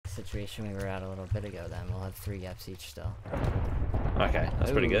situation we were at a little bit ago then. We'll have 3 gaps each still. Okay,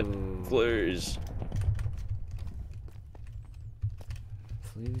 that's pretty good. Ooh. Flues.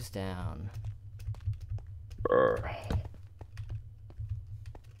 Flues down. Brr.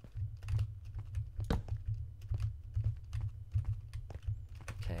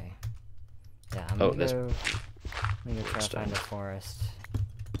 Okay. Yeah, I'm gonna go try to stone. find a forest.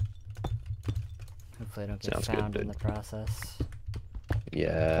 Hopefully I don't get Sounds found good, in the process.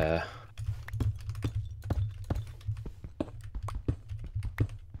 Yeah.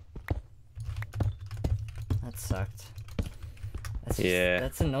 That sucked. Yeah.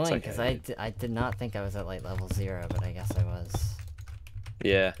 That's annoying It's because okay. I did not think I was at like level 0, but I guess I was.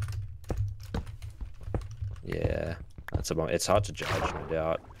 Yeah. Yeah. That's a bummer. It's hard to judge, no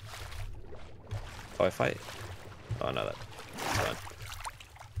doubt. Oh, if I... Oh, no, that's fine.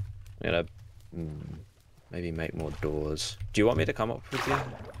 I'm gonna maybe make more doors. Do you want me to come up with you?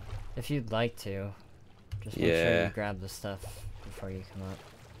 If you'd like to, just make sure you grab the stuff before you come up.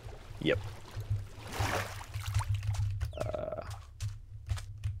 Yep.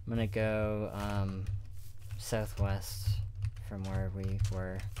 I'm gonna go southwest from where we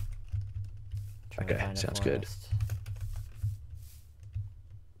were. Trying to Okay, find a sounds good. forest.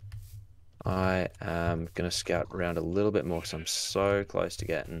 I am gonna scout around a little bit more because I'm so close to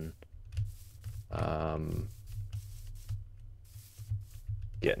getting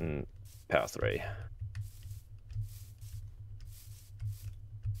power 3.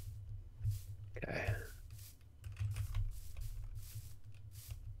 Okay.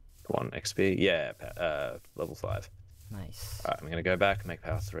 1 XP. Yeah, level 5. Nice. Alright, I'm gonna go back, make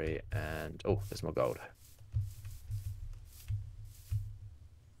power 3, and oh, there's more gold.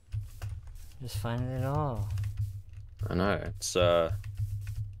 Just finding it all. I know, it's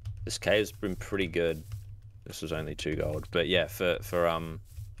this cave's been pretty good. This was only 2 gold. But yeah, for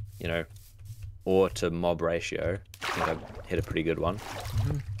you know, ore to mob ratio, I think I've hit a pretty good one.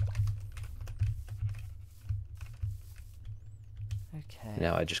 Okay.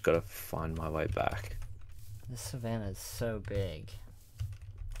 Now I just gotta find my way back. This savannah is so big.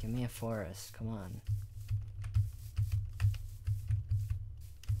 Give me a forest, come on.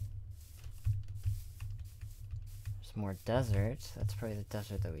 There's more desert. That's probably the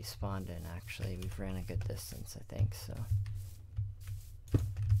desert that we spawned in, actually. We've ran a good distance, I think, so.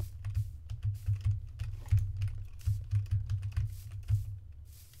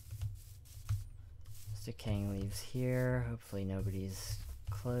 There's decaying leaves here. Hopefully nobody's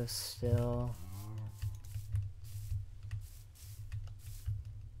close still.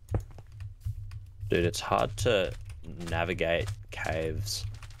 Dude, it's hard to navigate caves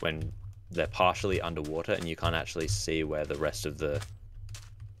when they're partially underwater and you can't actually see where the rest of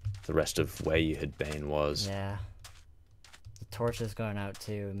where you had been was. Yeah. The torch is going out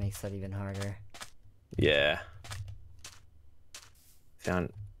too. It makes that even harder. Yeah.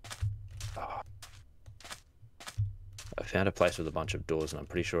 Found... Oh. I found a place with a bunch of doors and I'm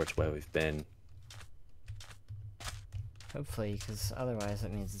pretty sure it's where we've been. Hopefully, because otherwise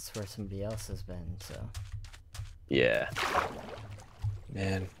that means it's where somebody else has been, so. Yeah.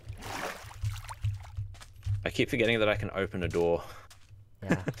 Man. I keep forgetting that I can open a door.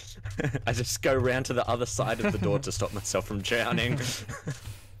 Yeah. I just go round to the other side of the door to stop myself from drowning.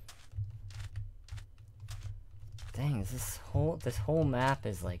 Dang, this whole map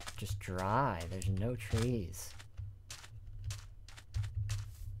is like just dry. There's no trees.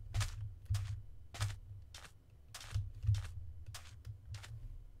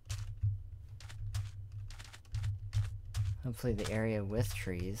 Hopefully the area with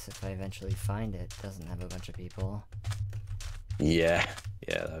trees, if I eventually find it, doesn't have a bunch of people. Yeah,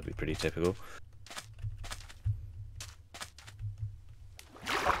 that would be pretty typical.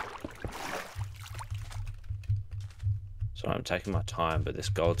 So I'm taking my time, but this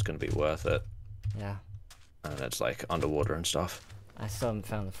gold's going to be worth it. Yeah. And it's like underwater and stuff. I still haven't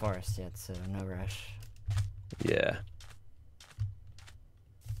found the forest yet, so no rush. Yeah.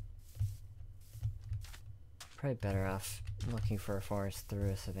 Probably better off looking for a forest through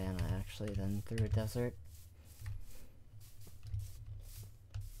a savanna, actually, than through a desert.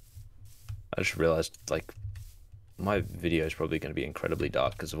 I just realized, like, my video is probably going to be incredibly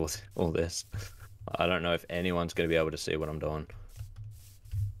dark because of all this. I don't know if anyone's going to be able to see what I'm doing.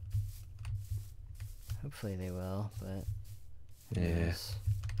 Hopefully they will, but who Yeah. knows?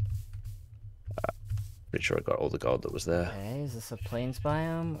 Pretty sure I got all the gold that was there. Okay, is this a plains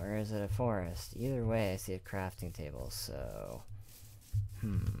biome, or is it a forest? Either way, I see a crafting table, so...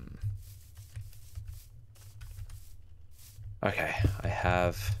 Okay, I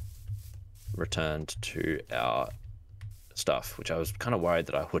have returned to our stuff, which I was kind of worried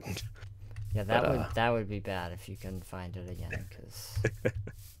that I wouldn't. Yeah, that would be bad if you couldn't find it again, because...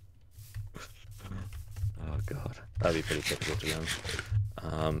 Oh god, that'd be pretty typical to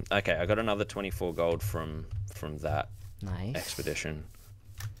them. Okay, I got another 24 gold from that expedition.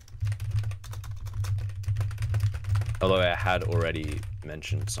 Although I had already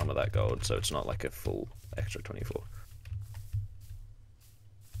mentioned some of that gold, so it's not like a full extra 24.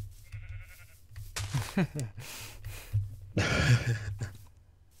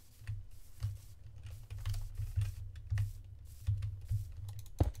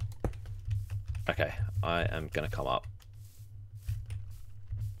 Okay, I am gonna come up.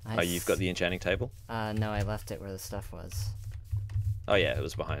 Oh, you've got the enchanting table? No, I left it where the stuff was. Oh yeah, it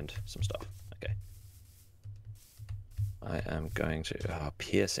was behind some stuff. Okay. I am going to... Oh,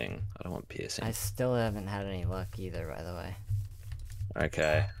 piercing. I don't want piercing. I still haven't had any luck either, by the way.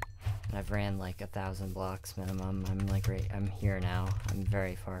 Okay. I've ran like 1,000 blocks minimum. I'm like I'm here now. I'm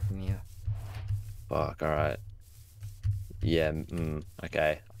very far from you. Fuck, alright. Yeah,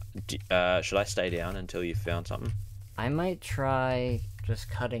 okay. Should I stay down until you found something? I might try just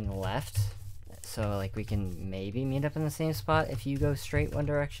cutting left, so like we can maybe meet up in the same spot if you go straight one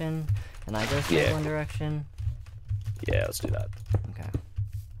direction and I go straight one direction. Yeah, let's do that. Okay,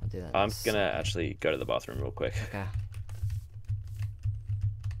 I'll do that. I'm gonna actually go to the bathroom real quick. Okay.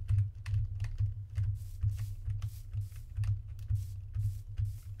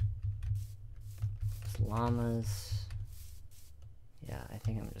 There's llamas. Yeah, I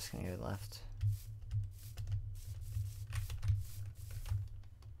think I'm just gonna go left.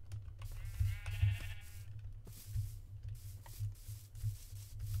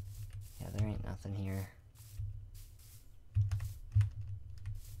 Yeah, there ain't nothing here.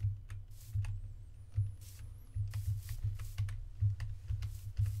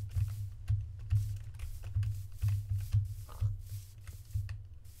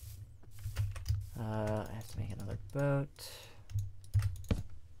 I have to make another boat.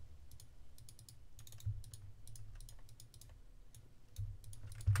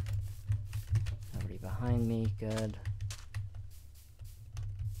 Nobody behind me, good.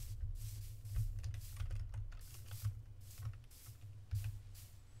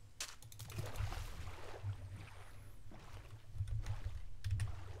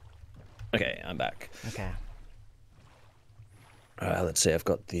 Okay, I'm back. Okay. Let's see, I've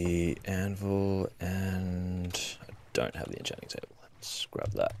got the anvil and I don't have the enchanting table. Let's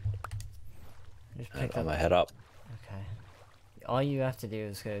grab that. Just pick up my head up. Okay. All you have to do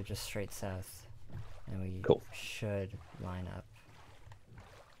is go just straight south, and we should line up.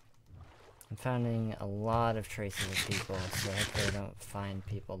 I'm finding a lot of traces of people, so hopefully I don't find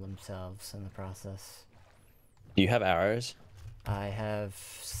people themselves in the process. Do you have arrows? I have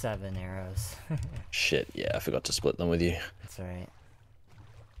 7 arrows. Shit, yeah, I forgot to split them with you. That's alright.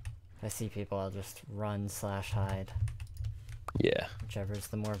 If I see people, I'll just run / hide. Yeah. Whichever's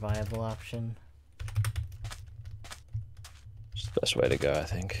the more viable option. It's the best way to go, I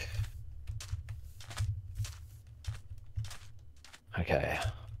think. Okay.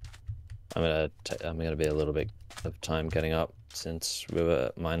 I'm gonna be a little bit of time getting up since we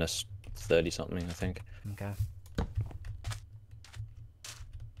were minus 30 something, I think. Okay.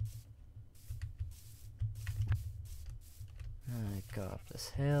 Go up this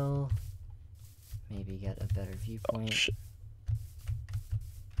hill. Maybe get a better viewpoint. Oh, shit.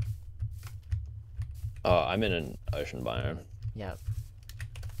 Oh, I'm in an ocean biome. Yep.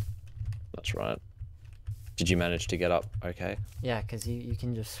 That's right. Did you manage to get up okay? Yeah, because you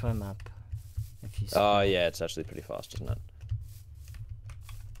can just swim up if you swim. Oh, yeah, it's actually pretty fast, isn't it?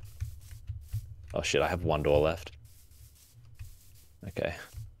 Oh, shit, I have 1 door left. Okay.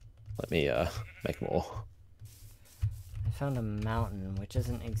 Let me, make more. I found a mountain, which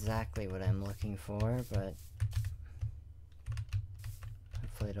isn't exactly what I'm looking for, but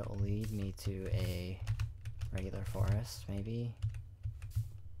hopefully it'll lead me to a regular forest, maybe.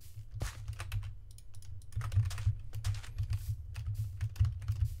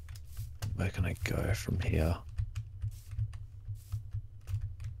 Where can I go from here?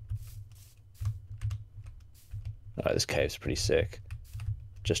 Oh, this cave's pretty sick.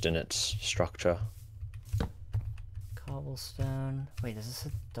 Just in its structure. Cobblestone. Wait, is this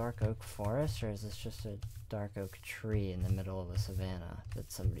a dark oak forest, or is this just a dark oak tree in the middle of a savanna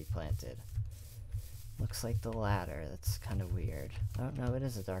that somebody planted? Looks like the latter. That's kind of weird. Oh, no, it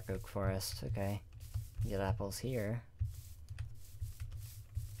is a dark oak forest. Okay. Get apples here.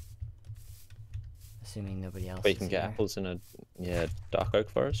 Assuming nobody else Wait, you can get here. apples in a, dark oak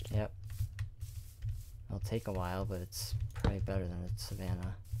forest? Yep. It'll take a while, but it's probably better than the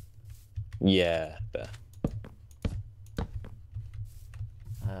savanna. Yeah, but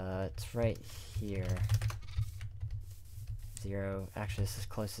It's right here. 0. Actually, this is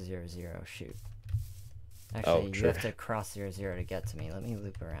close to 0, 0. Shoot. Actually, you have to cross 0, 0 to get to me. Let me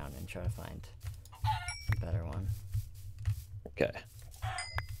loop around and try to find a better one. Okay.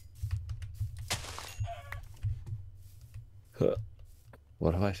 Huh.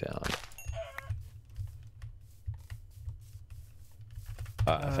 What have I found?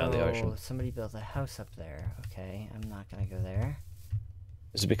 I found the ocean. Somebody built a house up there. Okay, I'm not gonna go there.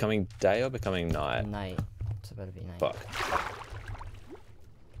 Is it becoming day or becoming night? Night. It's about to be night. Fuck.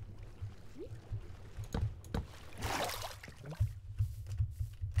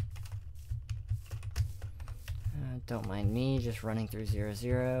 Don't mind me just running through 0,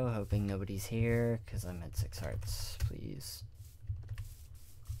 0, hoping nobody's here, because I'm at 6 hearts, please.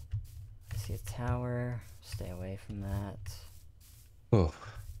 I see a tower. Stay away from that. Oh.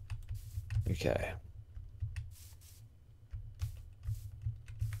 Okay.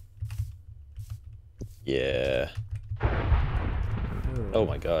 Yeah. Ooh, Oh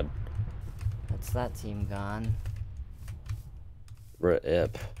my god. that's that team gone.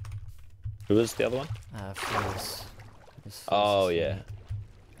 Rip. Who was the other one? Fuse. Oh yeah.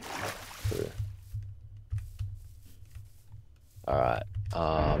 True. Alright.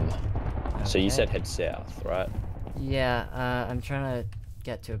 So you said head south, right? Yeah, I'm trying to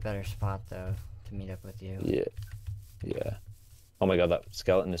get to a better spot though to meet up with you. Yeah. Yeah. Oh my god, that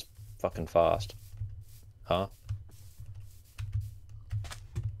skeleton is fucking fast. Huh?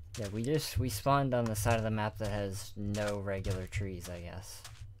 Yeah, we spawned on the side of the map that has no regular trees, I guess.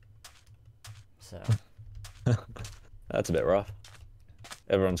 So. That's a bit rough.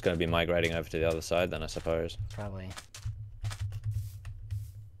 Everyone's going to be migrating over to the other side then, I suppose. Probably.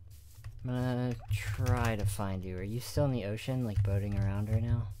 I'm gonna try to find you. Are you still in the ocean, like boating around right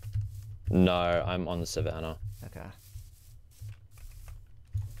now? No, I'm on the savannah. Okay.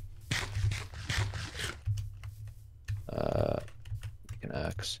 An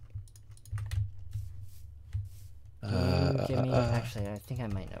axe. Can you give me... Actually, I think I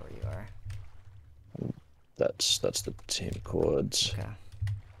might know where you are. That's the team chords.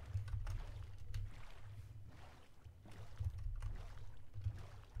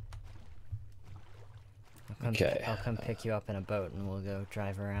 Okay. I'll come pick you up in a boat and we'll go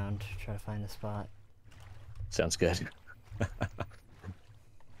drive around, try to find a spot. Sounds good.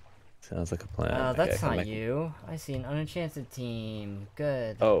 Sounds like a plan. That's not you. I see an unenchanted team.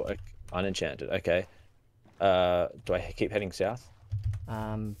 Good. Oh, unenchanted. Okay. Do I keep heading south?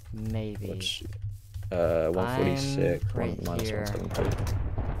 Maybe. Which, 146. I'm right here.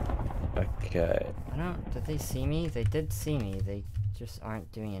 172. Okay. Did they see me? They did see me. They just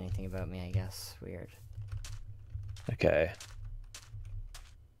aren't doing anything about me, I guess. Weird. Okay.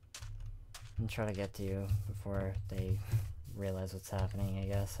 I'm trying to get to you before they realize what's happening, I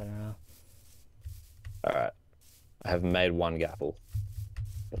guess. I don't know. Alright. I have made one gapple.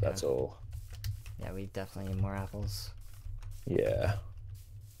 But that's all. Yeah, we definitely need more apples. Yeah.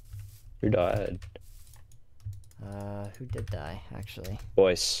 Who died? Who did die, actually?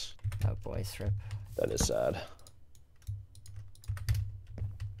 Boyce. Oh, Boyce, rip. That is sad.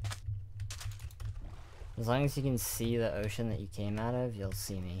 As long as you can see the ocean that you came out of, you'll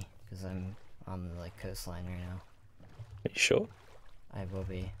see me. Because I'm on the, like, coastline right now. Are you sure? I will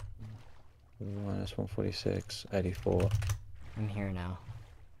be. Minus 146, 84. I'm here now.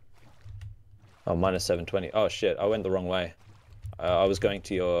 Oh, minus 720. Oh shit, I went the wrong way. I was going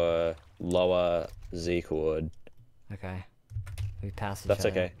to your lower Z chord. Okay. We passed each That's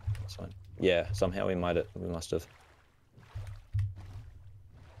other. okay. That's fine. Yeah, somehow we must have.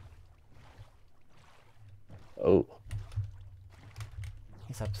 Oh.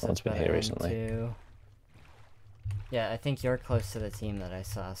 This episode's Someone's been about to here end recently. too. Yeah, I think you're close to the team that I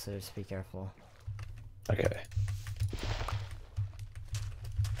saw, so just be careful. Okay.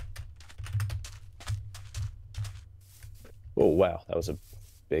 Oh wow, that was a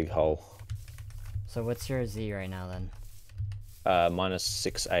big hole. So what's your Z right now then? Minus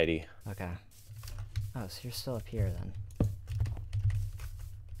 680. Okay. Oh, so you're still up here then.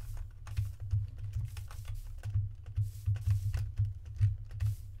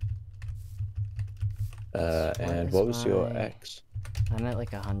 And what was your X? I'm at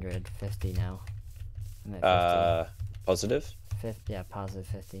like 150 now. I'm at 50. Positive? Yeah, positive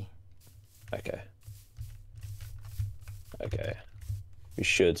 50. Okay. Okay. We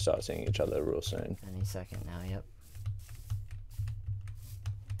should start seeing each other real soon. Any second now, yep.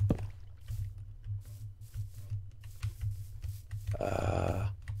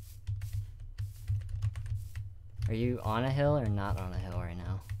 Are you on a hill or not on a hill right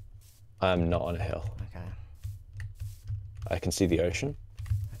now? I'm not on a hill. Okay. I can see the ocean.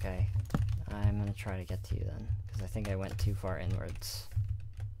 Okay. I'm gonna try to get to you then, because I think I went too far inwards.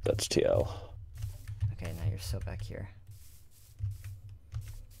 That's TL. Okay, now you're still back here.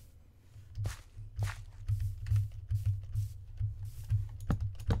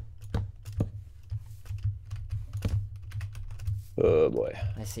 Oh boy.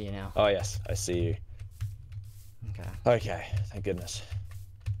 I see you now. Oh yes, I see you. Okay. Okay, thank goodness.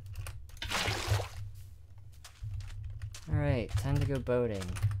 Alright, time to go boating.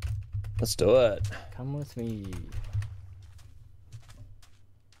 Let's do it. Come with me.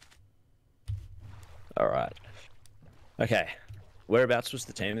 Alright. Okay. Whereabouts was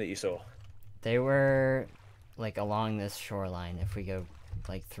the team that you saw? They were, like, along this shoreline. If we go,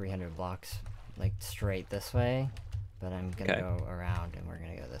 like, 300 blocks, like, straight this way. But I'm gonna go around, and we're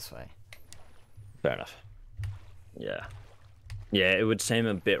gonna go this way. Fair enough. Yeah. Yeah, it would seem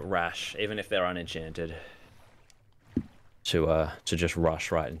a bit rash, even if they're unenchanted, to just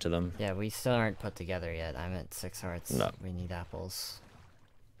rush right into them. Yeah, we still aren't put together yet. I'm at 6 hearts. No. We need apples.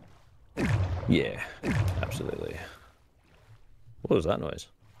 Yeah, absolutely. What was that noise?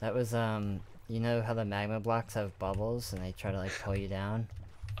 That was, you know how the magma blocks have bubbles, and they try to, like, pull you down?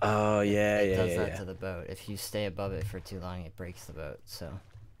 Oh, yeah, It yeah, does yeah, that yeah. to the boat. If you stay above it for too long, it breaks the boat, so...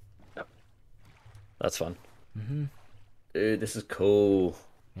 That's fun. Mm-hmm. Dude, this is cool.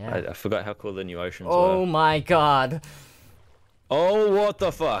 Yeah. I forgot how cool the new oceans Oh were. my god! Oh, what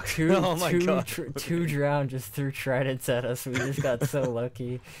the fuck? Two, oh my god. two drowned just threw tridents at us. We just got so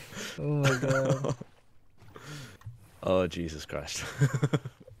lucky. Oh my god. Oh, Jesus Christ.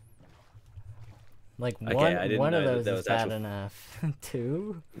 Like, Okay, one, I didn't one of know that those there is was bad actual- enough.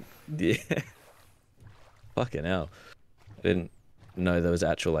 Two? Yeah. Fucking hell. I didn't know there was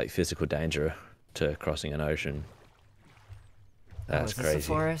actual, like, physical danger to crossing an ocean. That's is this crazy. the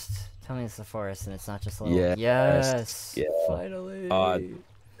forest? Tell me it's the forest and it's not just a little... Yeah. Yes! Yeah. Finally!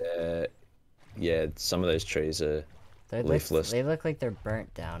 Yeah, some of those trees are leafless. They look like they're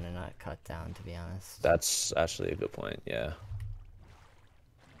burnt down and not cut down, to be honest. That's actually a good point, yeah.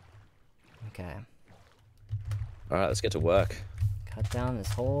 Okay. Alright, let's get to work. Cut down this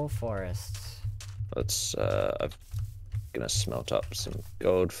whole forest. Let's, I'm gonna smelt up some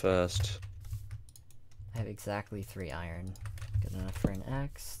gold first. I have exactly 3 iron. Good enough for an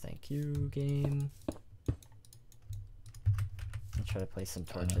axe. Thank you, game. I'll try to place some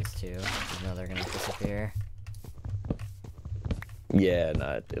torches too, even though they're gonna disappear. Yeah,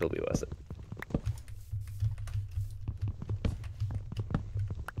 no, it'll be worth it.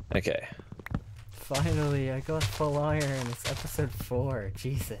 Okay. Finally, I got full iron. It's episode 4.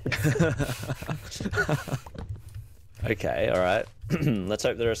 Jesus. Okay, alright. Let's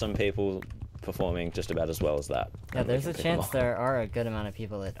hope there are some people performing just about as well as that. Yeah, and we there's can a pick them chance off. there are a good amount of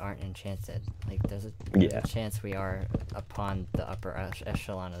people that aren't enchanted. Like, there's a chance we are upon the upper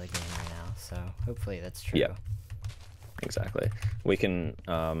echelon of the game right now. So, hopefully that's true. Yeah. Exactly. We can,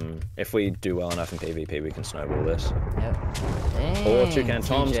 if we do well enough in PvP, we can snowball this. Yep. Dang, Or Toucan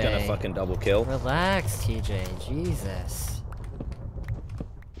Tom's TJ. gonna fucking double kill. Relax, TJ. Jesus.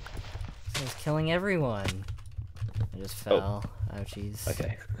 This is killing everyone. I just fell. Ouchies.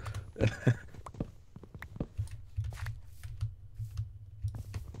 Okay.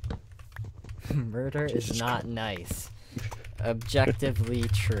 Murder Jesus is not nice. Objectively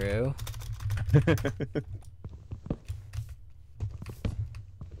true.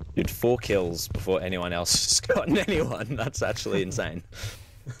 Dude, 4 kills before anyone else has gotten anyone. That's actually insane.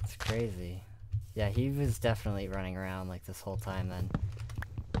 It's crazy. Yeah, he was definitely running around like this whole time then.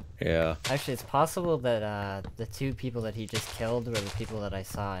 Yeah. Actually, it's possible that the 2 people that he just killed were the people that I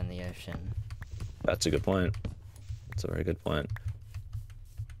saw in the ocean. That's a good point. That's a very good point.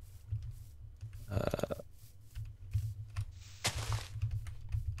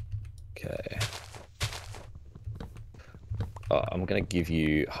 Okay. Oh, I'm gonna give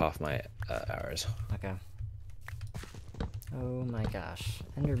you half my arrows. Okay. Oh my gosh.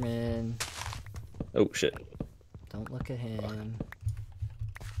 Enderman. Oh shit. Don't look at him.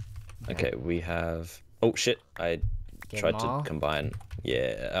 Okay, we have. Oh shit! I Get tried them to all? combine.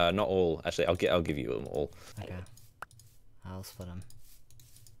 Yeah, not all. Actually, I'll give you them all. Okay. I'll split them.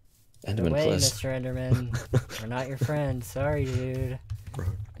 Enderman Away, plus. Mr. Enderman. We're not your friend. Sorry, dude.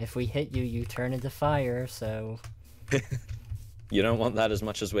 If we hit you, you turn into fire, so... You don't want that as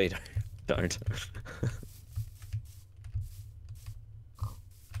much as we don't.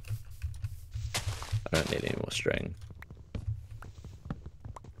 I don't need any more string.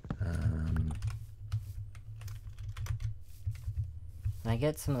 Can I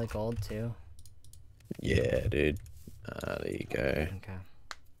get some of the gold, too? Yeah, dude. There you go. Okay.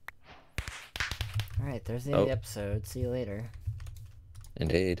 Alright, there's the end of the episode. See you later.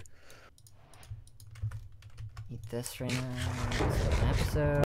 Indeed. Eat this right now. It's an episode.